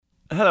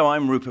Hello,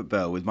 I'm Rupert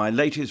Bell with my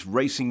latest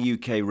Racing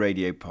UK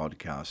radio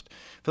podcast.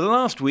 For the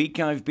last week,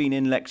 I've been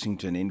in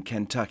Lexington in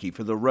Kentucky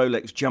for the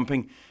Rolex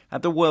jumping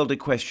at the World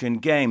Equestrian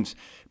Games.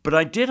 But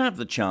I did have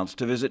the chance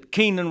to visit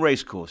Keeneland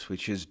Racecourse,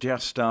 which has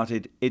just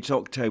started its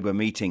October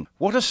meeting.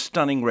 What a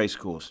stunning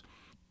racecourse.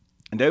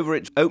 And over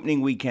its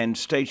opening weekend,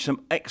 staged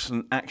some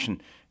excellent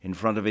action in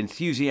front of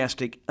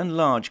enthusiastic and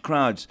large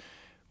crowds.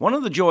 One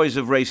of the joys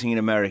of racing in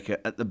America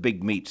at the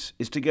big meets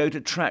is to go to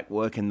track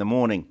work in the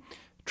morning.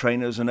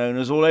 Trainers and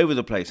owners all over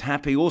the place,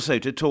 happy also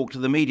to talk to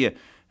the media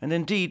and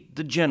indeed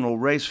the general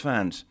race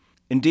fans.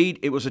 Indeed,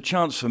 it was a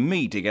chance for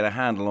me to get a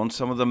handle on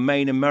some of the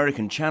main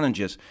American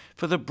challengers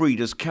for the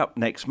Breeders' Cup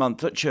next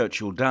month at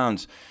Churchill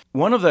Downs.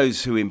 One of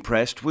those who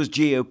impressed was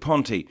Gio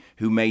Ponti,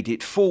 who made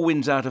it 4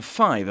 wins out of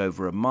 5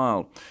 over a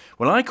mile.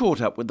 Well, I caught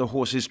up with the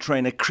horse's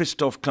trainer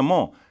Christophe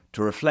Clement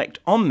to reflect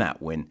on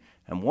that win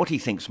and what he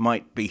thinks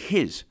might be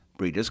his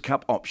Breeders'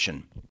 Cup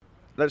option.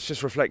 Let's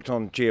just reflect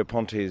on Gio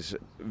Ponti's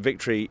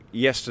victory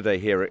yesterday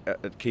here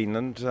at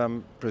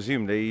Keeneland.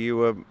 Presumably you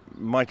were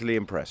mightily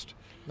impressed.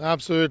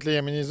 Absolutely.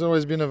 I mean, he's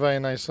always been a very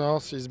nice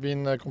horse. He's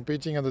been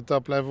competing at the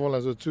top level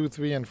as a 2,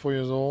 3 and 4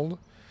 years old.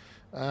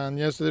 And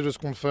yesterday just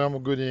confirmed how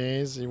good he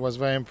is. He was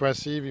very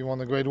impressive. He won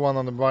a grade 1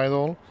 on the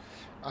bridle.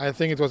 I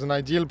think it was an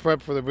ideal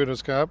prep for the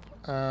Breeders' Cup.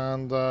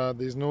 And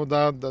there's no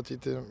doubt that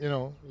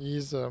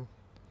the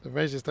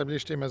race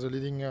established him as a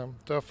leading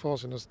turf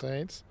horse in the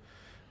States.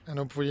 And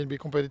hopefully he'll be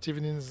competitive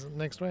in his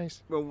next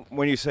race. Well,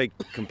 when you say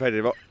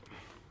competitive,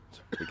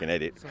 we can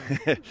edit.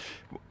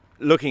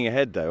 Looking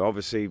ahead, though,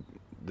 obviously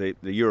the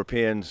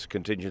Europeans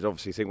contingent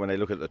obviously think when they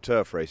look at the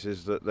turf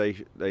races that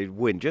they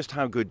win. Just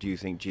how good do you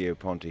think Gio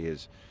Ponti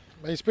is?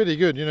 He's pretty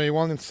good.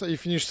 He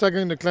finished second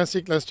in the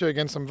Classic last year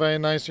against some very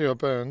nice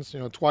Europeans.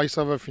 Twice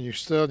over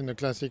finished third in the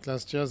Classic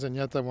last year.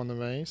 Zenyatta won the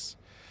race.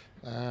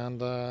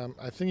 And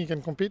I think he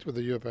can compete with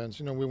the Europeans.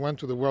 We went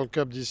to the World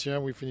Cup this year.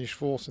 We finished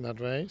 4th in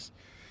that race.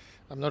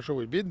 I'm not sure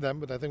we'll beat them,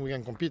 but I think we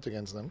can compete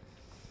against them.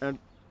 And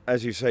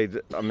as you say,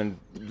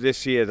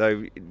 this year,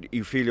 though,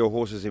 you feel your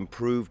horse has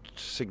improved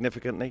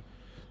significantly?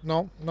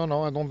 No,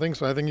 I don't think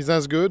so. I think he's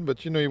as good, but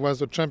he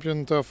was a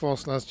champion turf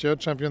horse last year,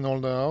 champion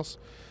older horse.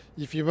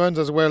 If he runs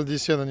as well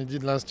this year than he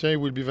did last year, he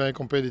will be very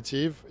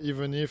competitive,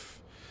 even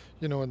if,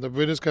 the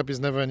Breeders' Cup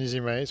is never an easy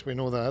race, we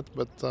know that,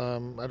 but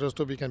I just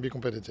hope he can be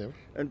competitive.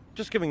 And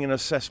just giving an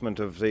assessment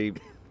of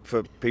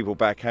for people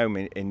back home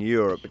in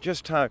Europe, but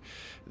just how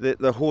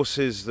the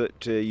horses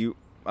that you,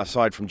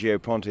 aside from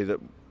Gio Ponti, that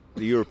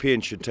the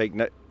Europeans should take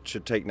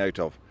note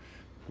of.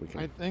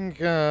 I think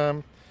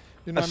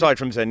aside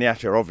from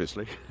Zenyatta,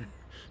 obviously.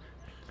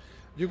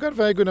 You got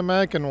very good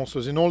American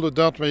horses in all the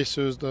dirt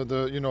races.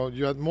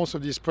 You had most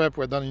of these prep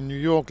were done in New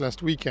York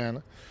last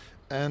weekend,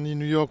 and in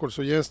New York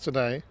also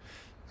yesterday.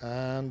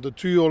 And the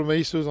 2-year-old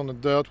races on the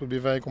dirt will be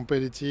very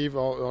competitive.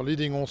 Our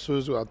leading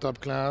horses who are top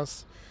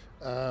class.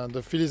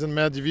 The fillies and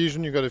mare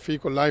division, you got a filly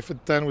called Life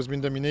at 10 who's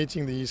been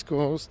dominating the East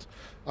Coast.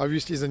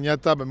 Obviously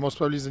Zenyatta, but most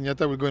probably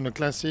Zenyatta will go in a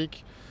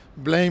Classic.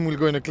 Blame will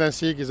go in a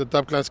Classic, is a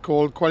top class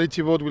colt.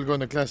 Quality Road will go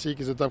in a Classic,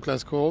 is a top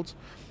class colt.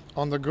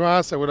 On the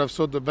grass, I would have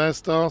thought the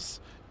best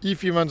horse,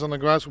 if he runs on the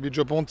grass, would be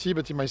Gio Ponti,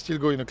 but he might still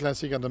go in a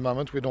Classic at the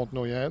moment. We don't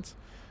know yet.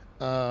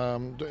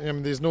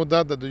 There's no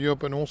doubt that the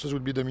European horses will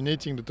be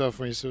dominating the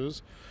turf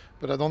races,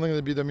 but I don't think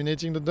they'll be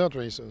dominating the dirt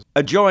races.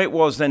 A joy it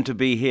was then to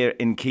be here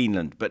in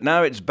Keeneland, but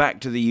now it's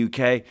back to the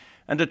UK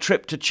and a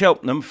trip to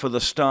Cheltenham for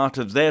the start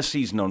of their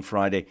season on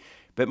Friday,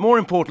 but more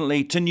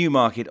importantly to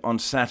Newmarket on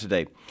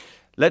Saturday.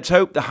 Let's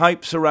hope the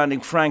hype surrounding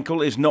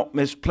Frankel is not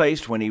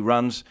misplaced when he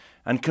runs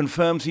and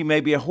confirms he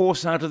may be a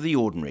horse out of the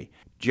ordinary,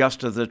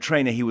 just as the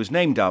trainer he was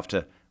named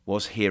after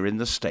was here in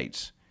the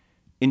States.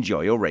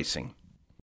 Enjoy your racing.